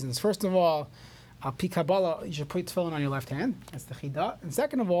 2 reasons. First of all, pi Kabbalah, you should put tefillin on your left hand. That's the chidah. And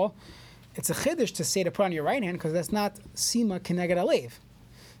second of all, it's a chiddush to say to put on your right hand because that's not sima keneged alev.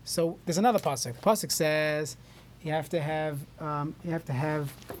 So there's another pasuk. The pasuk says you have to have. It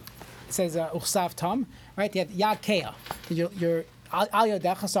says uchsav tam, right? You have yad kea. Your al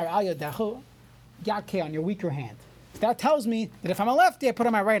yodecha. Sorry, al yodecha. Yad kea on your weaker hand. That tells me that if I'm a lefty, I put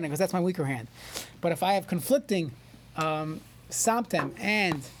on my right hand because that's my weaker hand. But if I have conflicting samtem,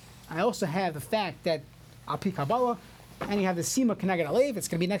 and I also have the fact that al pi Kabbalah, and you have the sima keneged alev, it's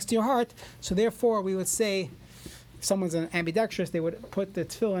going to be next to your heart. So therefore, we would say, if someone's an ambidextrous, they would put the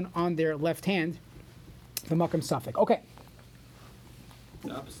tefillin on their left hand, the makam suffix. Okay.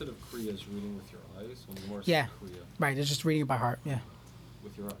 The opposite of kriya is reading with your eyes. When more Yeah. kriya Right. It's just reading it by heart. Yeah.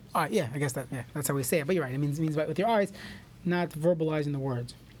 with your eyes. Yeah. I guess that's how we say it. But you're right. It means with your eyes, not verbalizing the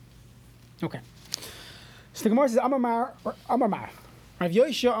words. Okay. So the Gemara says, Amar. Rav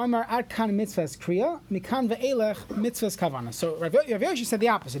Yosha Amar ad kan mitzvahs kriya, mikan ve'elech mitzvahs kavana. So Rav Yosha said the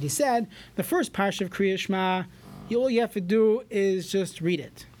opposite. He said the first parsha of Kriya Shema, all you have to do is just read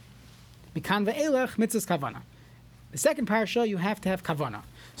it. Mikan ve'elech mitzvahs kavana. The second parsha you have to have kavana.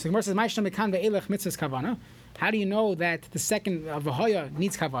 So the Gemara says, Ma'ishna mikan ve'elech mitzvahs kavana. How do you know that the second v'hoya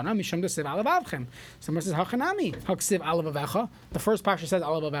needs kavana? Misham desiv alav avchem. Someone says hachanami haksiv alav avecha. The first parsha says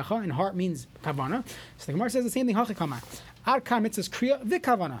alav avecha, and heart means kavana. So the Gemara says the same thing. Hachikama. Ad kan mitzvahs kriya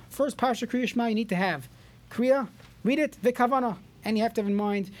v'kavana. First parsha kriya shema, you need to have kriya, read it v'kavana, and you have to have in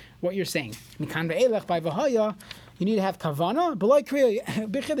mind what you're saying. Mikan ve'elech by v'hoya, you need to have kavana. Below kriya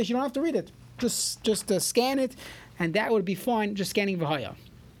b'chidish, you don't have to read it. Just scan it, and that would be fine. Just scanning v'hoya.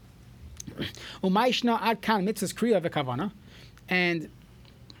 Umayshna ad kan mitzvahs kriya v'kavana, and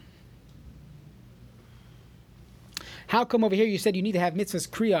how come over here you said you need to have mitzvahs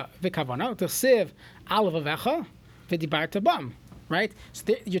kriya v'kavana? T'chsiv alav avecha v'dibarta bam, right?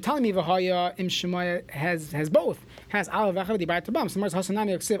 So you're telling me v'hoya im shemaya has both, has alav avecha v'dibarta bam. So Mars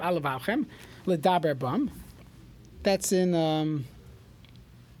hasanami t'chsiv alav avchem l'daber bam. That's in.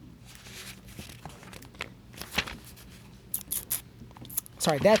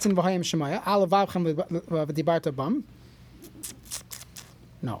 Sorry, that's in V'hayim Shemaya. Alav avchem v'dibarta bam.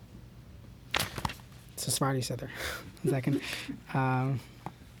 No. It's a smart you said there. 1 second.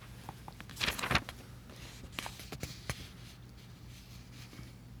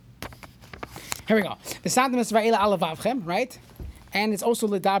 Here we go. The Santam is Va'ela alav avchem, right? And it's also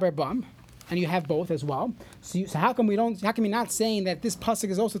l'daber bam. And you have both as well. So how come you're not saying that this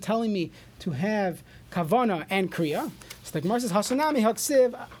pasuk is also telling me to have kavana and kriya? So the Gemara says hasanami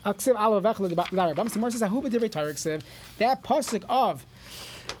haksiv alav avecha l'daber bam. So the Gemara says ahu b'divrei Torah ksiv. That pasuk of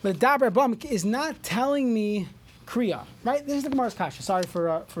l'daber bam is not telling me kriya, right? This is the Gemara's kasha. Sorry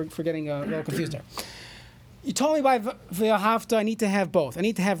for getting a little confused there. You told me by v'yahavta I need to have both. I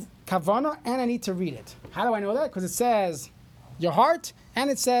need to have kavana and I need to read it. How do I know that? Because it says your heart and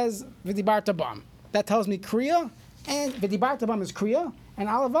it says v'dibarta bam. That tells me kriya, and v'dibarta bam is kriya, and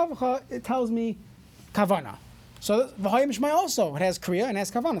alav avcha it tells me kavana. So v'hayim shmai also it has kriya and has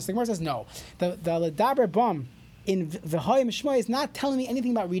kavana. So the Gemara says no. The l'daber bam in v'hayim shmai is not telling me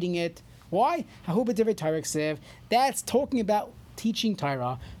anything about reading it. Why? Hahu b'divrei Torah ksiv. That's talking about teaching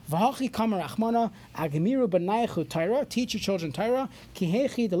Torah. V'hachi kamar achmana agemiru b'naychu Torah. Teach your children Torah.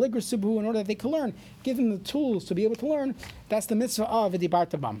 Kihechi deligr subhu, in order that they can learn. Give them the tools to be able to learn. That's the mitzvah of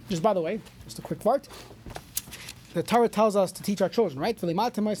v'dibarta bam. Just by the way, just a quick part. The Torah tells us to teach our children, right?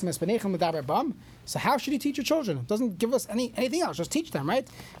 So how should you teach your children? It doesn't give us anything else. Just teach them, right?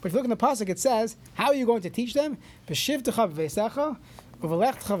 But if you look in the pasuk, it says, how are you going to teach them? How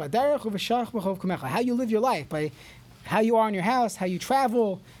you live your life, by how you are in your house, how you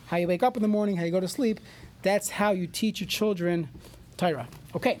travel, how you wake up in the morning, how you go to sleep. That's how you teach your children Torah.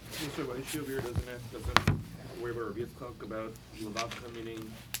 Okay. Mr. What issue here doesn't where Rabbi Yitzchak about Lavavka meaning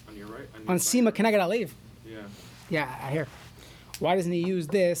on your right? On Sima, can I get a leave? Yeah. Yeah, I hear. Why doesn't he use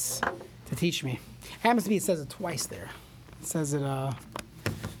this to teach me? Happens to be, it says it twice there. It says it.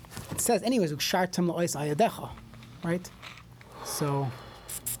 It says anyways, ukshartem la'ois ayadecha, right? So,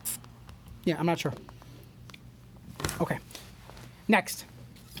 yeah, I'm not sure. Okay. Next.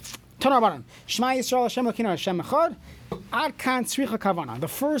 Tana Rabbanan. Shema Yisrael Hashem Elokeinu Hashem Echad. Ad kan tzricha kavana. The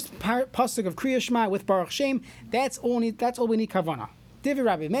first pasuk of Kriya Shema with Baruch Shem. That's all we need kavana. Divi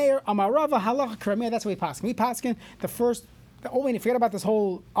Rabbi Meir, Amar Rava, Halacha Karameh, that's what we paskin. We paskin all we need, forget about this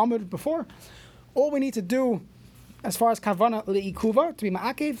whole Amud before. All we need to do, as far as Kavana Le'ikuva, to be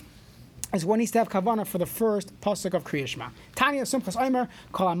Ma'akev, is one needs to have Kavana for the first pasuk of Kriya Shema. Tanya Sumchas Omer,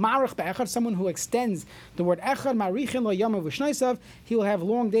 Kol HaMarich Be'echad, someone who extends the word Echad, Marichin Lo Yamav V'Shnaisav, he will have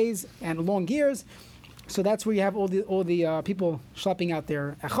long days and long years. So that's where you have all the people schlepping out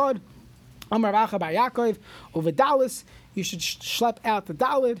their Echad. Amar Racha Bar Yaakov, Uvedalis, you should schlep out the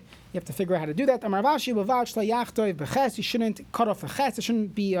dalid. You have to figure out how to do that. Amar Vashi Bavad Shla Yachtov Beches. You shouldn't cut off a ches. It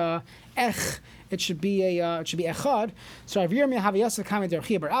shouldn't be ech. It should be echad. So Rav Yirmiyah Haviyasa Kamed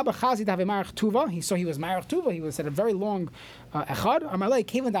Derchi Bar Abba Chazid Have Marach Tuva. He was Marach Tuva. He was at a very long echad. Amar Lei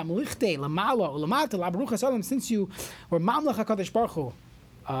Kevan Dam Lichte Lamalo Lamata Labruch Hasalam. Since you were Mamlech Hakadosh Baruch Hu,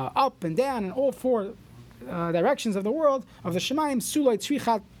 up and down in all four directions of the world of the Shemaim, Sulay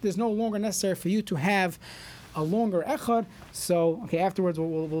Tzrichat. There's no longer necessary for you to have a longer echad. So, okay, afterwards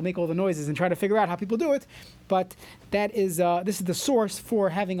we'll make all the noises and try to figure out how people do it. But that is this is the source for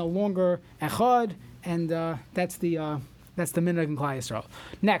having a longer echad, and that's the minhag in Klal Yisrael.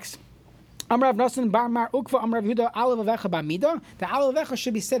 Next. Amrav Nasan Bar Mar Ukva Amrav Yehuda Alav Avecha Ba'amida. The Alav Avecha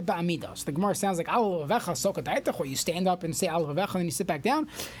should be said Ba'amida. So the Gemara sounds like Alav Avecha Soka Daitach, where you stand up and say Alav Avecha and then you sit back down.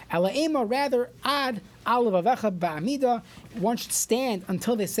 Alaima, rather add Alav Avecha Ba'amida. One should stand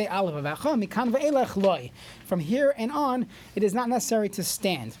until they say Alav Avecha. Mikan Ve'elech Loi. From here and on, it is not necessary to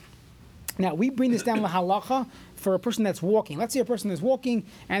stand. Now we bring this down to halacha for a person that's walking. Let's say a person is walking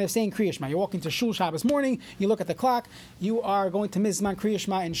and they're saying Kriya Shema. You're walking to Shul Shabbos morning, you look at the clock, you are going to Mizman Kriya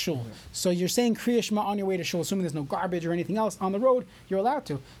Shema in Shul. So you're saying Kriya Shema on your way to Shul, assuming there's no garbage or anything else on the road, you're allowed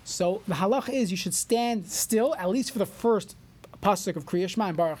to. So the halacha is you should stand still, at least for the first pasuk of Kriya Shema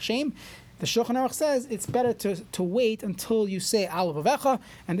and Baruch Shem. The Shulchan Aruch says it's better to wait until you say Al Vavecha,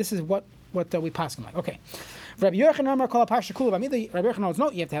 and this is what we pass like. Okay. Rabbi Yochanan Amar Kol Parsha Kula B'Amida. Rabbi Yochanan knows no.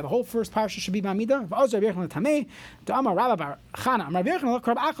 You have to have the whole first parsha should be B'Amida. V'Oz Rabbi Yochanan Tamei. To Amar Rabba Bar Chana. Rabbi Yochanan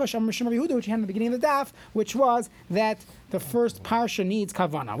Rabbi Achash Amar Shema Yehuda, which he had in the beginning of the daf, which was that the first parsha needs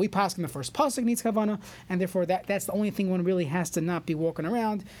kavana. We pass in the first pasuk needs kavana, and therefore that's the only thing one really has to not be walking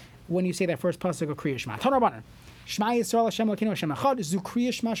around when you say that first pasuk of Kriya Shema. Tan Rabbanan. Shema Yisrael Hashem Elokeinu Hashem Echad. Zu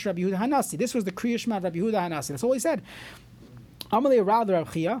Kriya Shema Rabbi Yehuda Hanasi. This was the Kriya Shema of Rabbi Yehuda Hanasi. That's all he said. Amalei Rav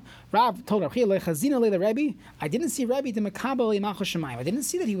Rav Chia. Rav told Rav Chia, Lechazina Le Rebbe. I didn't see Rebbe to Mekabel Malchus Shemayim. I didn't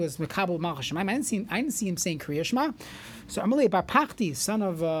see that he was Mekabel Malchus Shemayim. I didn't see him saying Kriya Shema. So Amalei Bar Pachti, son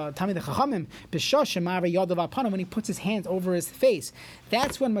of Tamid Chachamim, B'Shah Shema Yadav Apana, when he puts his hands over his face,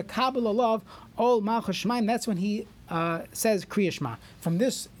 that's when Mekabel Alav Ol Malchus Shemayim. That's when he says Kriya Shema. From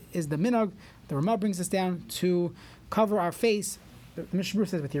this is the minhag. The Ramah brings us down to cover our face. The Mishnah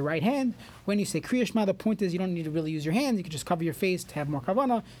says with your right hand. When you say Kriya Shema, the point is you don't need to really use your hands. You can just cover your face to have more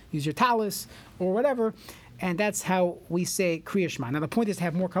kavana, use your talis or whatever, and that's how we say Kriya Shema. Now the point is to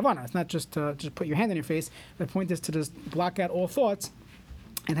have more kavana. It's not just to just put your hand on your face. The point is to just block out all thoughts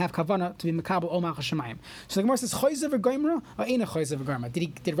and have kavana to be mekabel ol malchus shemayim. So the Gemara says choyzer v'goyimra or ain't a choyzer v'goyimra.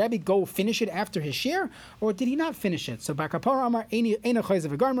 Did Rabbi go finish it after his share, or did he not finish it? So by kapara amar ain't a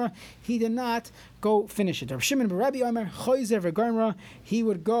choyzer v'goyimra. He did not go finish it. Rav Shimon ben Rabbi amar choyzer v'goyimra. He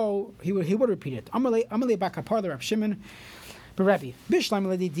would repeat it. Amalei by kapara Rav Shimon ben Rabbi bishlam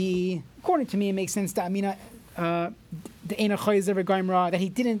ledidi. According to me, it makes sense that Amina. The Eina Choyzer V'Goimra, that he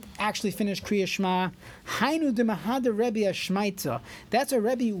didn't actually finish Kriya Shema. Hainu de Mahada Rebbe Ashmaita. That's where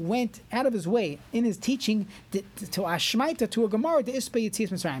Rebbe went out of his way in his teaching to Ashmaita, to a Gemara, to Ispa Yitzias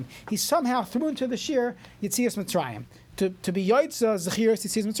Mitzrayim. He somehow threw into the Shir Yitzias Mitzrayim to be Yoitza Zechiras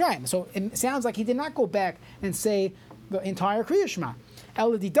Yitzias Mitzrayim. So it sounds like he did not go back and say the entire Kriya Shema.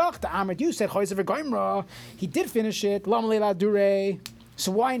 Eladidach, the Amad, you said Choyzer V'Goimra. He did finish it. Lam Leila Durei.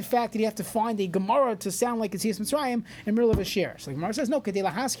 So why, in fact, did he have to find a Gemara to sound like Yitzias Mitzrayim in the middle of a share? So the Gemara says, no, Kedei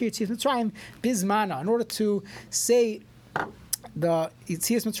lahaskir Yitzias Mitzrayim bizmana, in order to say the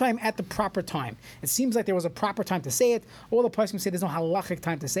Yitzias Mitzrayim at the proper time. It seems like there was a proper time to say it. All the Poskim say there's no halachic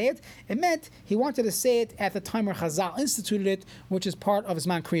time to say it. It meant he wanted to say it at the time where Chazal instituted it, which is part of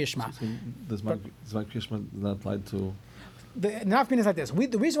Zman Kriya Shema. So the Zman Kriya Shema is not applied to... The nafkin is like this.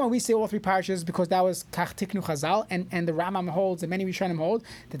 The reason why we say all three parashas is because that was Kach Tiknu Chazal, and the Rambam holds, and many Rishonim hold,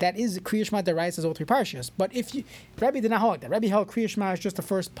 that is Kriya Shema that writes as all three parashas. But if Rebbe did not hold that. Rebbe held Kriya Shema as just the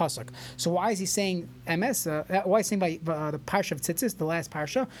first pasuk. So why is he saying MS? Why is he saying by the parsha of Tzitzis, the last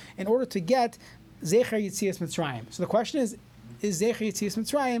parsha, in order to get Zecher Yitzias Mitzrayim? So the question is Zecher Yitzias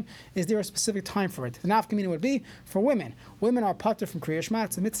Mitzrayim, is there a specific time for it? The nafkamina would be for women. Women are patur from Kriya Shema.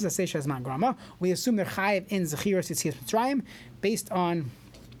 It's a mitzvah seisha zman grama. We assume they're chayiv in Zechiras Yitzias Mitzrayim based on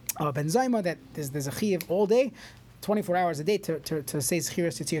Ben Zayma, that there's a chayiv all day, 24 hours a day to say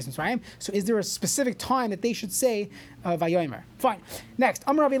Zechiras Yitzias Mitzrayim. So is there a specific time that they should say Vayomer? Fine. Next,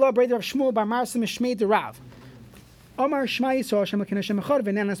 Amar Rav Ilah Breder Rav Shmuel Bar Marsim Shmei de Rav. Amar Shema Yisrael Hashem Elokeinu Hashem Echad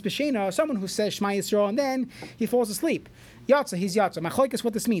v'nenas b'sheina. Someone who says Shema Yisrael and then he falls asleep. Yatza, he's Yatza. Machlokes is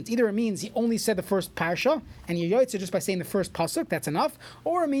what this means. Either it means he only said the first parsha, and you're Yatza just by saying the first pasuk, that's enough,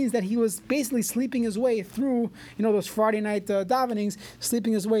 or it means that he was basically sleeping his way through, those Friday night davenings,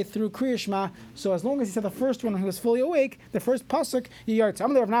 sleeping his way through Kriya Shema. So as long as he said the first one when he was fully awake, the first pasuk, you're Yatza.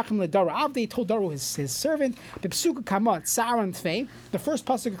 Amalei Rav Nachum LeDara Avdei told Daru his servant, B'psuka Kamat Saran Tfei, the first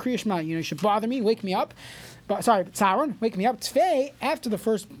pasuk of Kriya Shema, you should bother me, wake me up. Tzaron, wake me up. Tfei, after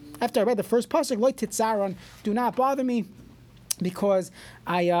I read the first pasuk, Lo Titzaron, do not bother me, because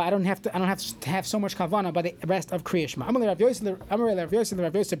I don't have to have so much kavana by the rest of Kriya Shema. Amalei Rav Yosef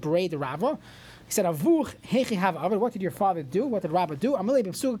Berei the Rava. He said, Avuch hechi hava avad. What did your father do? What did Rabba do? Amalei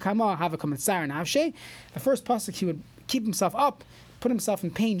b'psuka kama hava kametzar navshe. The first pasuk he would keep himself up, put himself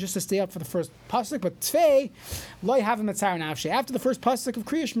in pain just to stay up for the first pasuk. But Tvei loy hava metzar navshe. After the first pasuk of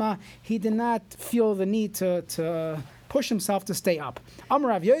Kriya Shema, he did not feel the need to push himself to stay up. Amar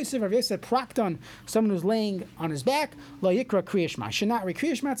Rav Yosef said, Prakton, someone who's laying on his back, lo yikra Kriya Shema. Should not read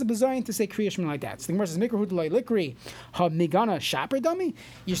Kriya Shema. It's a bizarre to say Kriya Shema like that. So the Gemara says, Mikra hud lo likri ha migana shaper dummy.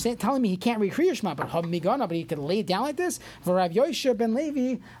 You're telling me he can't read Kriya Shema, but ha migana, but he could lay down like this. For Rav Yosef ben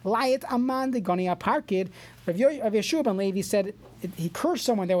Levi, layet aman de gani aparkid. Rav Yeshua ben Levi said he cursed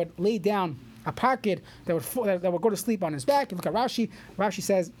someone that would lay down a parkid that would go to sleep on his back. If you look at Rashi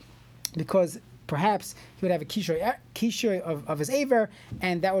says because perhaps he would have a kishoy of his aver,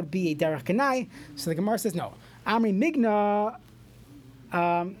 and that would be a derech kanai. So the Gemara says no. Amri migna.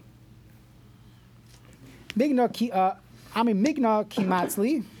 Migna ki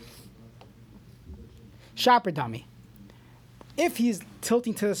matzli shaper dummy. If he's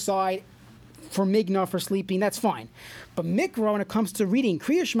tilting to the side for migna, for sleeping, that's fine. But mikra, when it comes to reading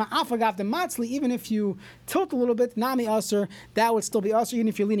kriya shema afagav the matzli, even if you tilt a little bit, nami aser, that would still be aser, even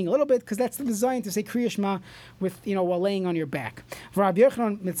if you're leaning a little bit, because that's the design to say kriya shema with, while laying on your back. Rabbi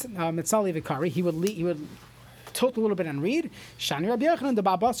Yochanan mitzali vikari, he would tilt a little bit and read. Shani Rabbi Yochanan, the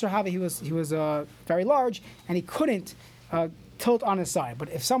Babasar Hava, he was very large, and he couldn't tilt on his side. But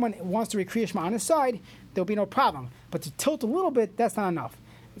if someone wants to read Kriya Shema on his side, there'll be no problem. But to tilt a little bit, that's not enough.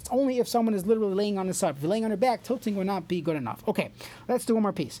 It's only if someone is literally laying on his side. If you're laying on your back, tilting will not be good enough. Okay, let's do one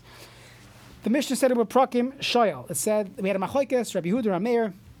more piece. The Mishnah said about Prakim Shoyal. It said we had a Machlokes, Rabbi Yehuda,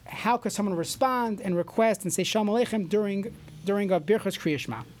 Rameir. How could someone respond and request and say Shalom Aleichem during a Birchas Kriya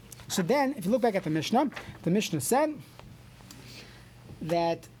Shema? So then, if you look back at the Mishnah said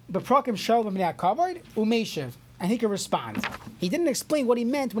that B'Prakim Shal B'Mnei HaKavod U'Meishiv, and he could respond. He didn't explain what he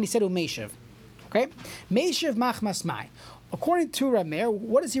meant when he said U'Meishiv. Okay? Meishiv Machmas Mai. According to Rameir,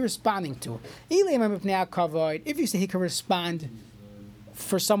 what is he responding to? If you say he can respond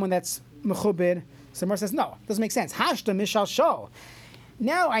for someone that's Mechubid, Samar says, no, doesn't make sense. Hashta Mishal Shal.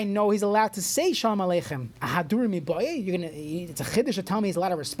 Now I know he's allowed to say Shalom Aleichem. It's a chiddush to tell me he's allowed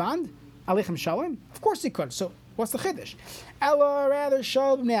to respond? Aleichem Shalom? Of course he could. So what's the chiddush? Ella, rather,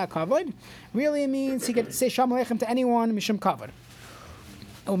 Shalom B'nei HaKavod. Really means he could say Shalom Aleichem to anyone, Mishum Kavod.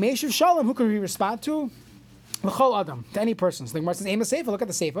 Umeishiv Shalom, who can he respond to? L'chol Adam, to any person. So the Gemara says, Ema Seifa, look at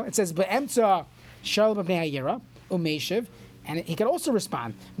the Seifa. It says, Be'emtza Shalom B'nei HaYira, Umeishiv. And he could also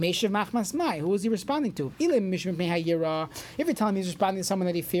respond. Meishiv Machmas Mai. Who is he responding to? If you're telling me he's responding to someone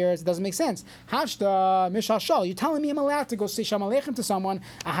that he fears, it doesn't make sense. Hashda Mishal Shal. You're telling me I'm allowed to go say Shalom Aleichem to someone.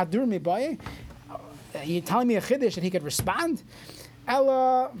 Ahadur Mibaye. You're telling me a chiddush that he could respond?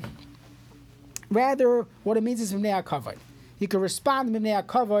 Ella. Rather, what it means is B'nei HaKavod. You could respond to B'nei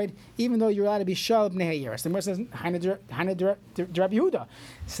HaKavod even though you're allowed to be Shal B'nei HaYira. So the Gemara says, Hana Rabbi Yehuda.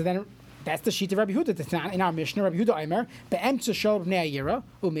 So then, that's the sheet of Rabbi Yehuda. In our Mishnah, Rabbi Yehuda Aimer, be'emtza shal b'nei hayira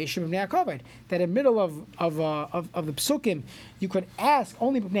u'meishiv b'nei hakavod. That in the middle of the psukim, you could ask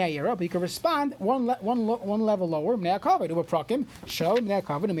only b'nei hayira, but you could respond one level lower b'nei hakavod. U'aprakim shal b'nei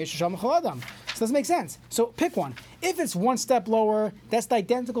hakavod u'meishiv shal mechal adam. So it doesn't make sense. So pick one. If it's one step lower, that's the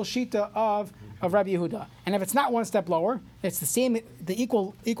identical shita of Rabbi Yehuda. And if it's not one step lower, it's the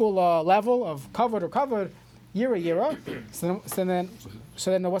equal level of kavod or kavod. Yira.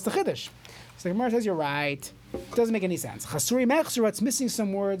 So then what's the chiddush? So the Gemara says you're right. It doesn't make any sense. Chasuri mechsura, it's missing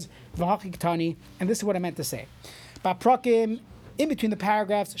some words. V'hachik tani, and this is what I meant to say. Ba'prakim, in between the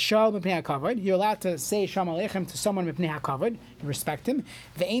paragraphs, shal mipnei hakavod, you're allowed to say shalom aleichem to someone mipnei hakavod, you respect him.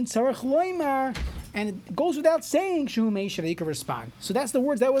 Ve'ein tzarech loymar, and it goes without saying shu meisha that you can respond. So that's the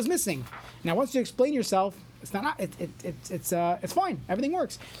words that was missing. Now once you explain yourself, it's fine. Everything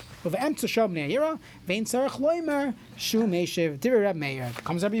works. Comes Rabbi Yehuda,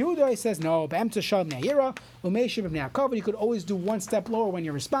 he says, no, you could always do one step lower when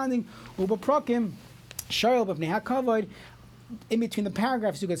you're responding. In between the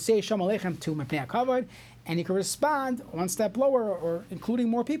paragraphs, you could say Shalom Aleichem to Mepnei HaKavod, and you could respond one step lower, or including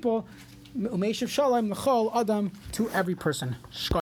more people, to every person.